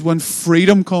it is, when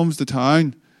freedom comes to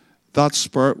town, that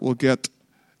spirit will get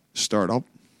stirred up.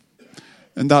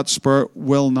 And that spirit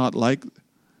will not like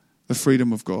the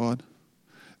freedom of God.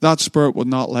 That spirit will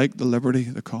not like the liberty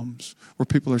that comes, where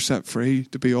people are set free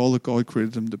to be all that God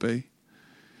created them to be.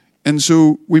 And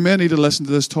so we may need to listen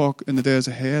to this talk in the days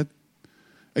ahead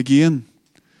again.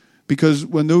 Because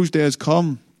when those days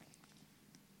come,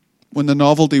 when the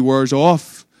novelty wears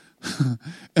off,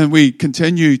 and we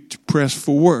continue to press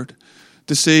forward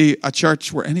to see a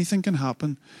church where anything can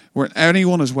happen, where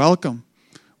anyone is welcome,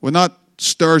 when that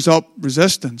stirs up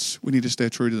resistance, we need to stay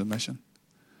true to the mission.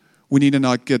 We need to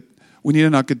not get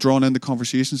drawn into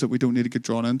conversations that we don't need to get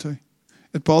drawn into.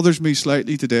 It bothers me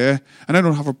slightly today, and I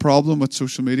don't have a problem with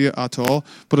social media at all,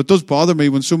 but it does bother me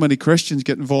when so many Christians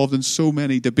get involved in so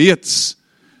many debates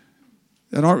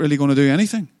that aren't really going to do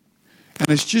anything. And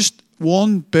it's just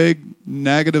one big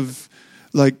negative,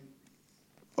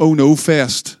 oh no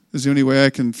fest is the only way I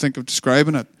can think of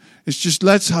describing it. It's just,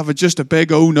 let's have a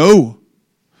big oh no.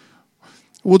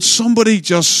 Would somebody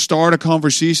just start a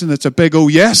conversation that's a big oh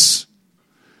yes?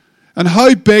 And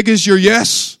how big is your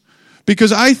yes?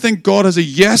 Because I think God has a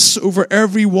yes over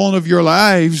every one of your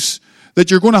lives, that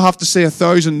you're going to have to say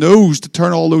 1,000 no's to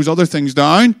turn all those other things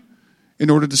down in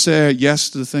order to say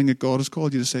yes to the thing that God has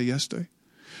called you to say yes to.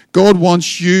 God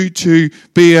wants you to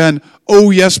be an oh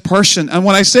yes person. And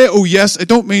when I say oh yes, I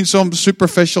don't mean some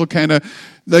superficial kind of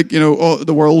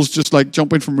the world's just like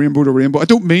jumping from rainbow to rainbow. I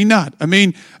don't mean that. I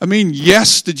mean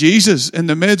yes to Jesus. In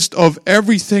the midst of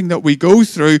everything that we go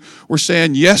through, we're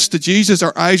saying yes to Jesus.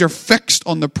 Our eyes are fixed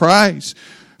on the prize.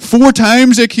 4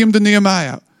 times they came to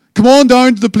Nehemiah. Come on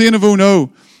down to the plain of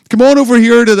Ono. Come on over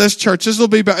here to this church. This will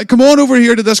be better. Come on over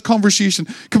here to this conversation.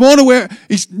 Come on away.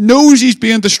 He knows he's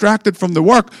being distracted from the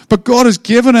work, but God has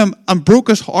given him and broke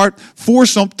his heart for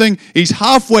something. He's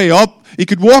halfway up. He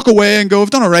could walk away and go, I've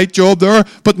done a right job there.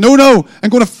 But no, I'm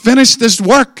going to finish this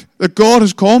work that God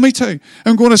has called me to.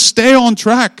 I'm going to stay on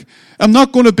track. I'm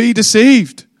not going to be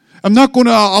deceived. I'm not going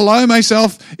to allow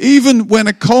myself, even when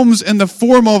it comes in the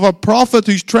form of a prophet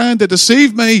who's trying to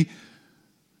deceive me,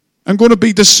 I'm going to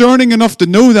be discerning enough to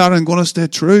know that I'm going to stay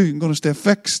true. I'm going to stay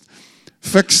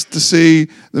fixed to see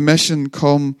the mission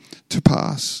come to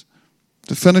pass.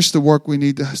 To finish the work, we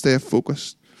need to stay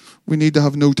focused. We need to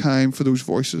have no time for those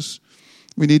voices.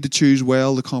 We need to choose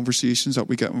well the conversations that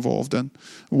we get involved in.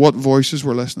 What voices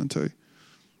we're listening to.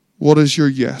 What is your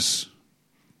yes?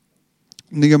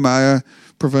 Nehemiah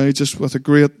provides us with a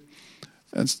great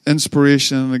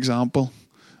inspiration and example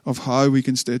of how we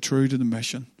can stay true to the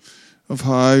mission. Of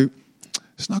how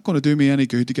it's not going to do me any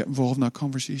good to get involved in that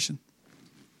conversation.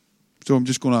 So I'm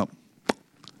just going to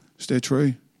stay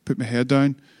true, put my head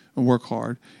down and work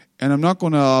hard. And I'm not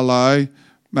going to allow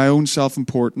my own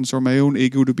self-importance or my own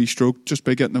ego to be stroked just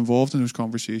by getting involved in those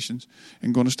conversations.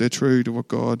 I'm going to stay true to what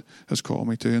God has called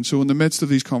me to. And so in the midst of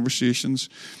these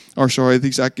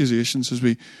these accusations, as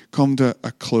we come to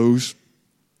a close,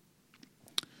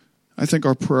 I think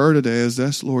our prayer today is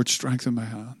this: Lord, strengthen my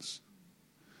hands.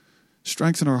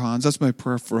 Strengthen our hands. That's my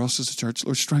prayer for us as a church.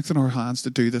 Lord, strengthen our hands to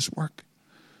do this work.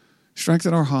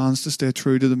 Strengthen our hands to stay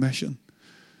true to the mission.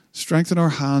 Strengthen our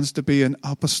hands to be an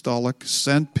apostolic,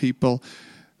 sent people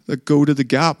that go to the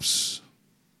gaps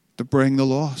to bring the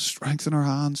lost. Strengthen our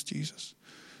hands, Jesus.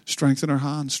 Strengthen our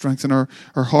hands. Strengthen our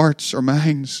hearts, our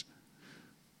minds.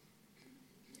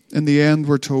 In the end,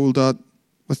 we're told that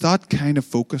with that kind of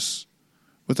focus,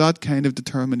 with that kind of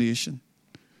determination,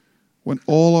 when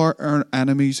all our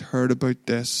enemies heard about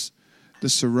this, the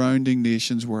surrounding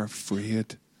nations were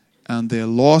afraid, and they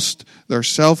lost their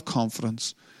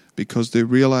self-confidence because they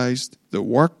realized the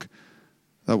work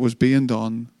that was being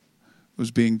done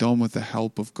with the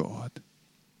help of God.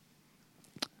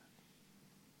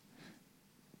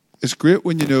 It's great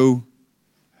when you know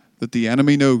that the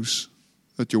enemy knows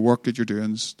that your work that you're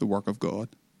doing is the work of God.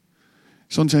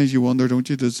 Sometimes you wonder, don't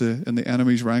you, in the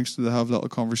enemy's ranks, do they have little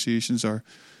conversations, or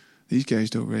these guys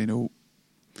don't really know,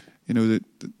 they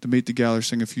meet together,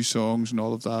 sing a few songs and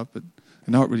all of that, but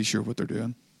they're not really sure what they're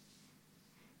doing.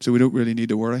 So we don't really need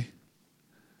to worry.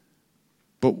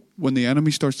 But when the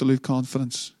enemy starts to lose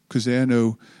confidence, because they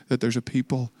know that there's a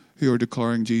people who are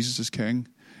declaring Jesus as King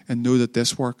and know that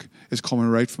this work is coming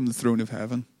right from the throne of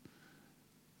heaven,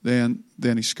 then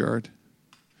he's scared.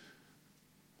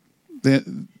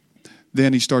 Then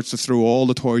he starts to throw all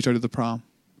the toys out of the pram.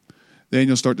 Then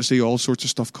you'll start to see all sorts of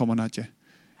stuff coming at you.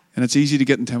 And it's easy to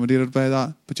get intimidated by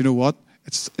that. But you know what?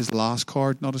 It's his last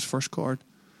card, not his first card.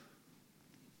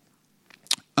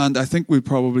 And I think we'll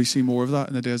probably see more of that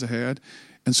in the days ahead.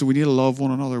 And so we need to love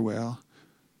one another well.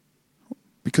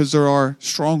 Because there are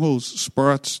strongholds,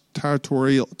 spirits,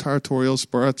 territorial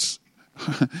spirits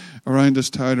around this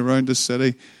town, around this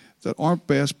city, that aren't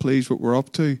best pleased what we're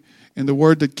up to. And the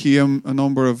word that came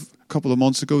a couple of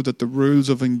months ago, that the rules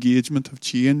of engagement have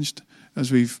changed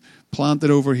as we've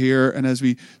planted over here and as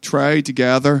we try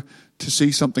together to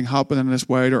see something happen in this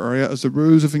wider area. As the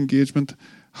rules of engagement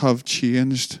have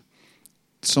changed,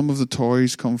 some of the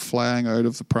toys come flying out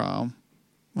of the pram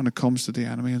when it comes to the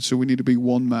enemy. And so we need to be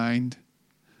one mind,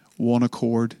 one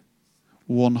accord,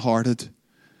 one-hearted,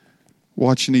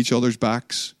 watching each other's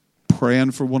backs,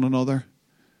 praying for one another,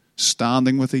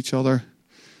 standing with each other.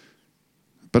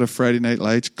 A bit of Friday Night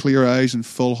Lights, clear eyes and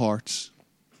full hearts.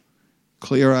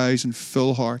 Clear eyes and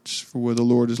full hearts for where the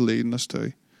Lord is leading us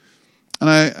to. And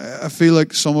I feel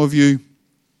like some of you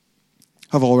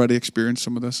have already experienced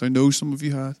some of this. I know some of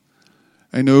you have.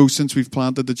 I know since we've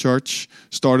started the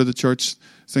church,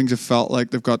 things have felt like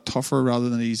they've got tougher rather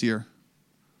than easier.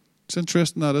 It's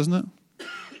interesting that, isn't it?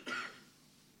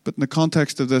 But in the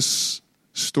context of this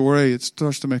story, it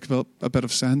starts to make a bit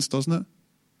of sense, doesn't it?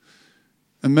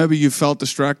 And maybe you felt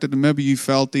distracted, and maybe you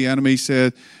felt the enemy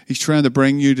said he's trying to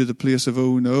bring you to the place of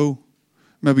oh no.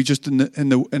 Maybe just in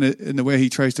the way he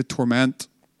tries to torment,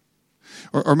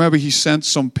 or maybe he sent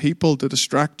some people to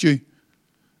distract you.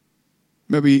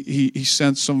 Maybe he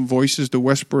sent some voices to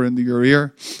whisper into your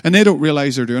ear, and they don't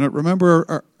realize they're doing it.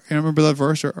 Remember that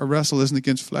verse: "Our wrestle isn't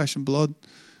against flesh and blood."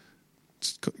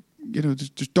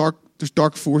 There's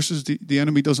dark forces. The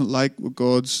enemy doesn't like what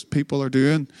God's people are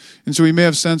doing. And so he may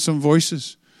have sent some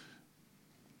voices.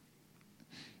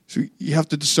 So you have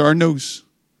to discern those.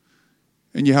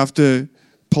 And you have to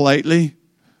politely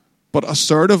but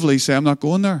assertively say, I'm not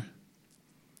going there.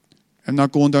 I'm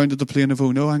not going down to the plane of,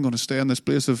 oh no, I'm going to stay in this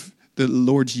place of the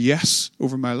Lord's yes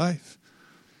over my life.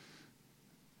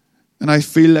 And I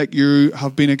feel like you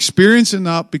have been experiencing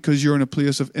that because you're in a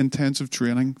place of intensive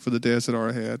training for the days that are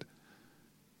ahead.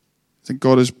 I think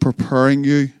God is preparing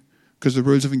you because the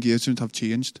rules of engagement have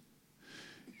changed.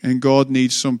 And God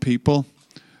needs some people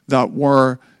that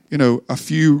were, a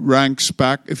few ranks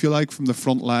back, if you like, from the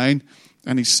front line.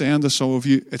 And he's saying to some of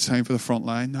you, it's time for the front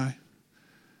line now.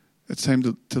 It's time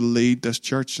to lead this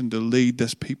church and to lead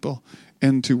this people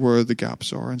into where the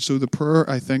gaps are. And so the prayer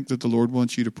I think that the Lord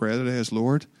wants you to pray today is,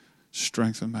 Lord,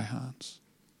 strengthen my hands.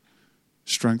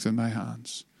 Strengthen my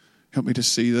hands. Help me to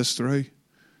see this through.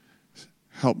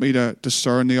 Help me to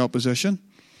discern the opposition.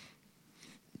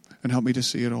 And help me to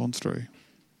see it on through.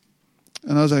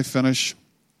 And as I finish,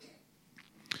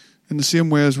 in the same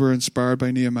way as we're inspired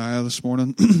by Nehemiah this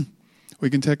morning, we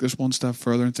can take this one step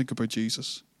further and think about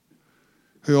Jesus,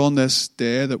 who on this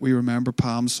day that we remember,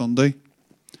 Palm Sunday,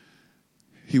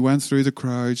 he went through the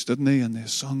crowds, didn't he? And they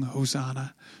sung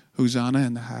Hosanna, Hosanna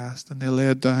in the highest. And they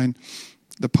laid down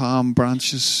the palm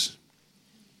branches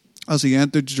as he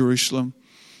entered Jerusalem,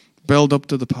 build up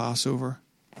to the Passover.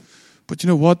 But you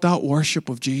know what? That worship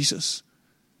of Jesus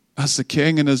as the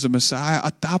King and as the Messiah,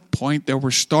 at that point they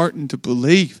were starting to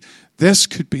believe this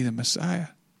could be the Messiah.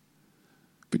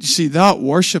 But you see, that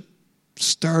worship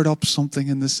stirred up something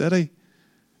in the city.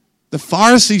 The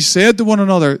Pharisees said to one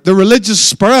another, the religious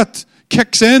spirit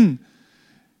kicks in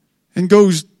and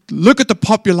goes, look at the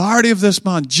popularity of this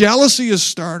man. Jealousy is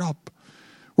stirred up.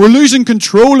 We're losing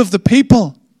control of the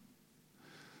people.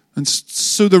 And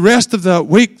so the rest of that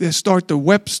week, they start to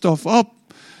whip stuff up.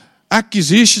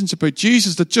 Accusations about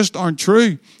Jesus that just aren't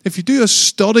true. If you do a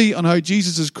study on how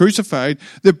Jesus is crucified,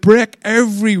 they break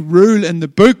every rule in the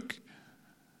book.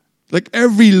 Like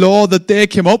every law that they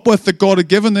came up with that God had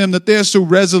given them, that they so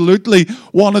resolutely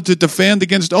wanted to defend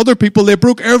against other people, they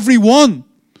broke every one,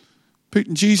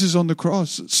 putting Jesus on the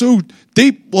cross. So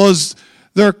deep was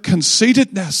their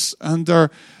conceitedness and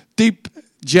their deep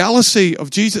jealousy of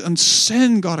Jesus, and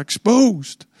sin got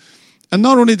exposed. And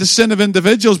not only the sin of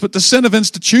individuals, but the sin of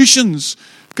institutions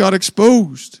got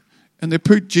exposed. And they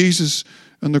put Jesus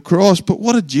on the cross. But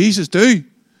what did Jesus do?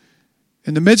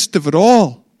 In the midst of it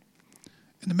all,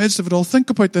 think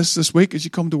about this week as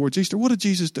you come towards Easter. What did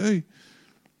Jesus do?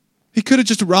 He could have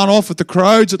just ran off with the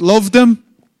crowds that loved him,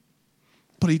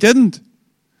 but he didn't.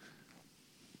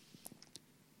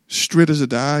 Straight as a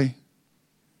die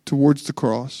towards the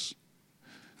cross.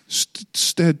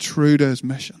 Stayed true to his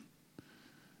mission.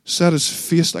 Set his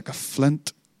face like a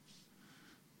flint.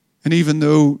 And even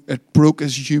though it broke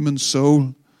his human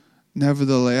soul,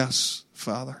 nevertheless,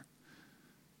 Father,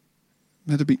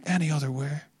 may there be any other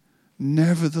way.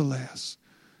 Nevertheless,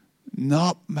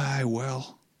 not my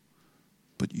will,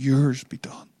 but yours be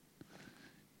done.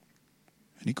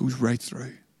 And he goes right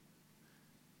through.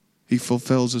 He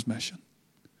fulfills his mission.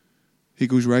 He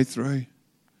goes right through.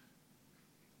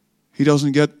 He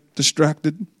doesn't get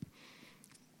distracted.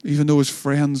 Even though his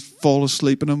friends fall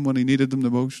asleep on him when he needed them the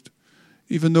most.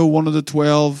 Even though one of the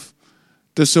 12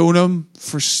 disown him,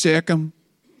 forsake him,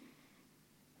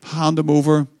 hand him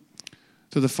over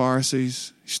to the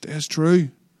Pharisees, he stays true.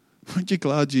 Aren't you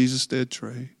glad Jesus stayed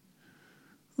true?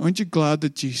 Aren't you glad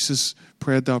that Jesus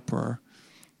prayed that prayer?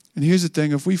 And here's the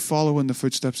thing, if we follow in the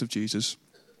footsteps of Jesus,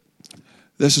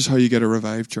 this is how you get a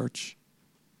revived church.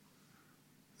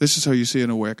 This is how you see an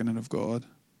awakening of God.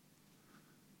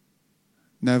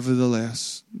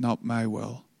 Nevertheless, not my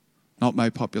will, not my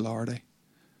popularity,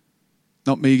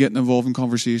 not me getting involved in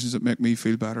conversations that make me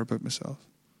feel better about myself.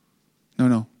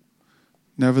 No.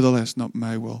 Nevertheless, not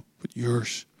my will, but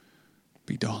yours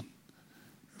be done.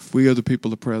 If we are the people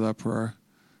to pray that prayer,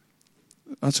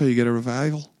 that's how you get a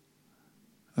revival.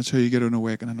 That's how you get an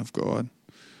awakening of God.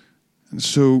 And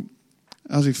so,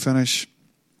 as we finish,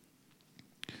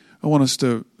 I want us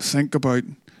to think about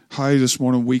how this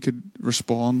morning we could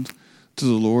respond to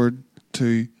the Lord,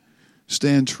 to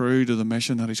staying true to the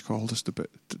mission that he's called us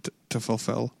to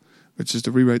fulfill, which is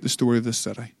to rewrite the story of this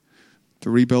city, to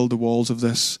rebuild the walls of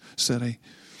this city,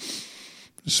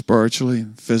 spiritually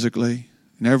and physically,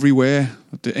 in every way,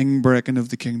 that the inbreaking of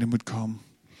the kingdom would come,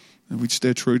 and we'd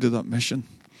stay true to that mission.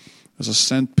 As a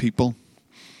sent people,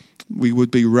 we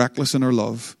would be reckless in our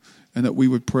love, and that we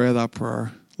would pray that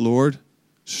prayer, Lord,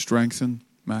 strengthen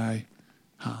my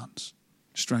hands.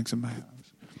 Strengthen my hands.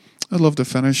 I'd love to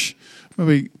finish.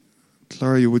 Maybe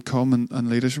Clara, you would come and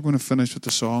lead us. We're going to finish with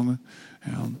the song.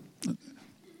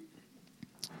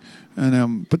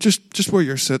 But just where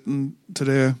you're sitting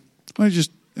today, why don't you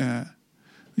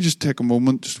just take a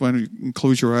moment, just when you can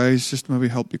close your eyes, just to maybe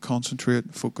help you concentrate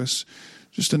and focus.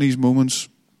 Just in these moments,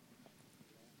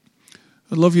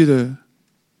 I'd love you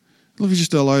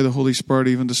just to allow the Holy Spirit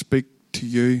even to speak to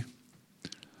you.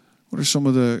 What are some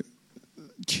of the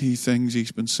key things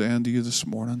he's been saying to you this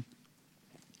morning?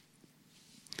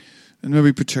 And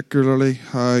maybe particularly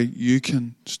how you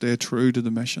can stay true to the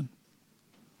mission.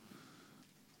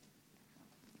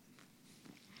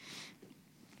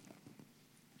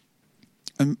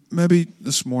 And maybe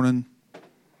this morning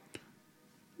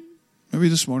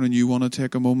you want to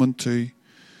take a moment to,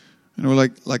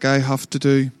 like I have to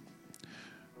do.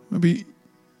 Maybe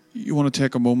you want to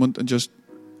take a moment and just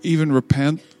even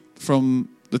repent from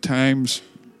the times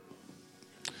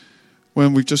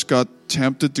when we've just got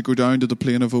tempted to go down to the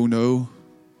plane of oh no.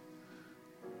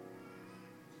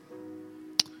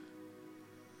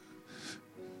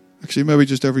 Actually, maybe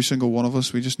just every single one of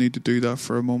us, we just need to do that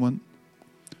for a moment.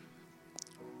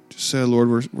 Just say,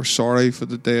 Lord, we're sorry for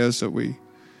the days that we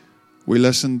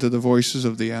listened to the voices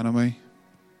of the enemy,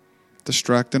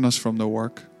 distracting us from the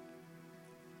work.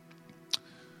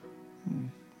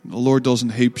 The Lord doesn't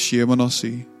heap shame on us.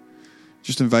 He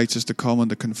just invites us to come and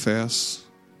to confess.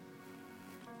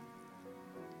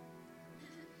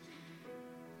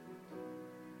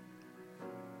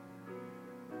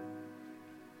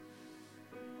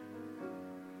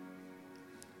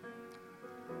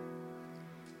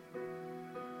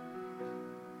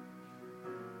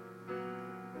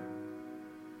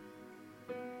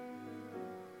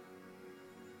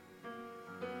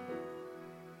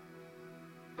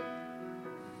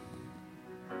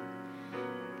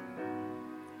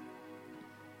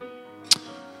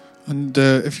 And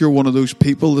if you're one of those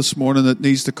people this morning that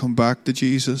needs to come back to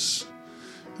Jesus,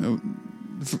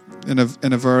 in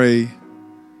a very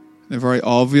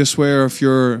obvious way, or if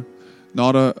you're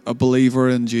not a believer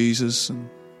in Jesus and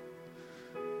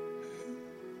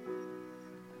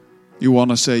you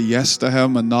want to say yes to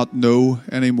him and not no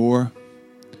anymore,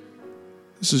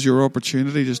 this is your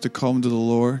opportunity just to come to the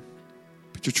Lord,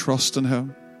 put your trust in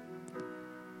him.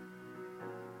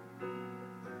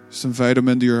 Just invite him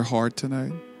into your heart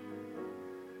tonight.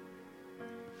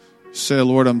 Say,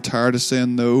 Lord, I'm tired of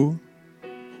saying no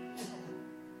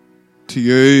to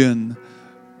you and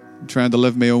trying to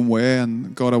live my own way.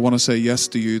 And God, I want to say yes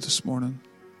to you this morning.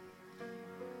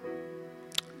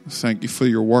 Thank you for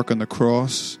your work on the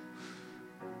cross.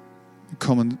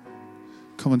 Come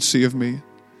and save me.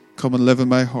 Come and live in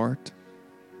my heart.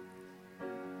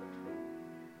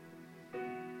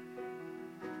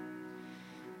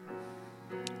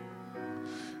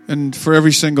 And for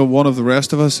every single one of the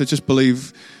rest of us, I just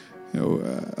believe,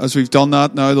 as we've done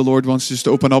that now, the Lord wants just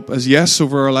to open up his yes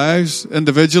over our lives,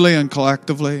 individually and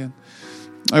collectively. And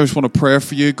I just want to pray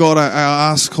for you. God, I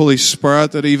ask, Holy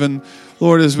Spirit, that even,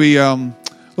 Lord, as we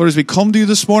come to you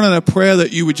this morning, I pray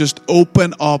that you would just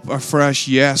open up a fresh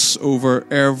yes over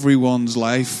everyone's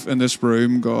life in this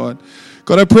room, God.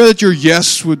 God, I pray that your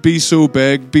yes would be so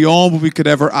big, beyond what we could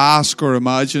ever ask or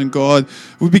imagine, God.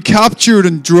 We'd be captured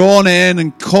and drawn in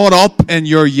and caught up in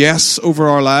your yes over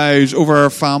our lives, over our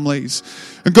families.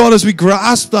 And God, as we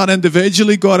grasp that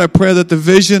individually, God, I pray that the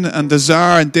vision and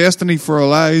desire and destiny for our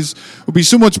lives will be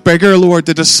so much bigger, Lord,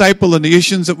 to disciple the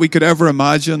nations that we could ever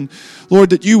imagine.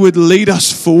 Lord, that you would lead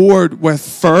us forward with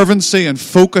fervency and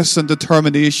focus and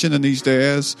determination in these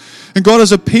days. And God,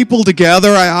 as a people together,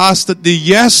 I ask that the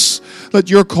yes that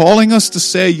you're calling us to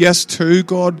say yes to,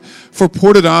 God, for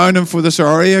Portadown and for this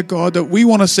area, God, that we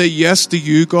want to say yes to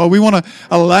you, God. We want to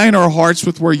align our hearts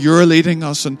with where you're leading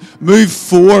us and move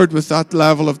forward with that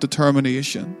level of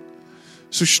determination.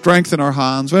 So strengthen our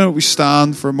hands. Why don't we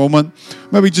stand for a moment?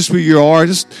 Maybe just where you are,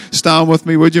 just stand with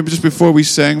me, would you? Just before we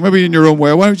sing, maybe in your own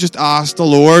way. Why don't you just ask the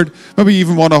Lord? Maybe you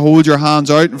even want to hold your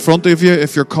hands out in front of you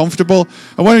if you're comfortable.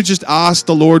 And why don't you just ask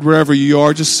the Lord wherever you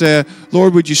are? Just say,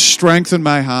 Lord, would you strengthen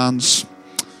my hands?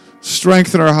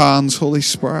 Strengthen our hands, Holy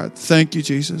Spirit. Thank you,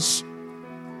 Jesus.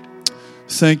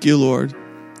 Thank you, Lord.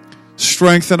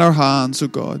 Strengthen our hands, oh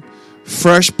God.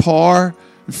 Fresh power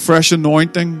and fresh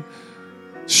anointing.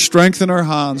 Strengthen our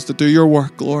hands to do your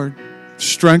work, Lord.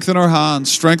 Strengthen our hands.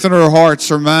 Strengthen our hearts,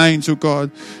 our minds, oh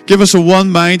God. Give us a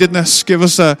one-mindedness. Give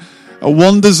us a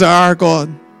one desire,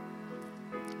 God.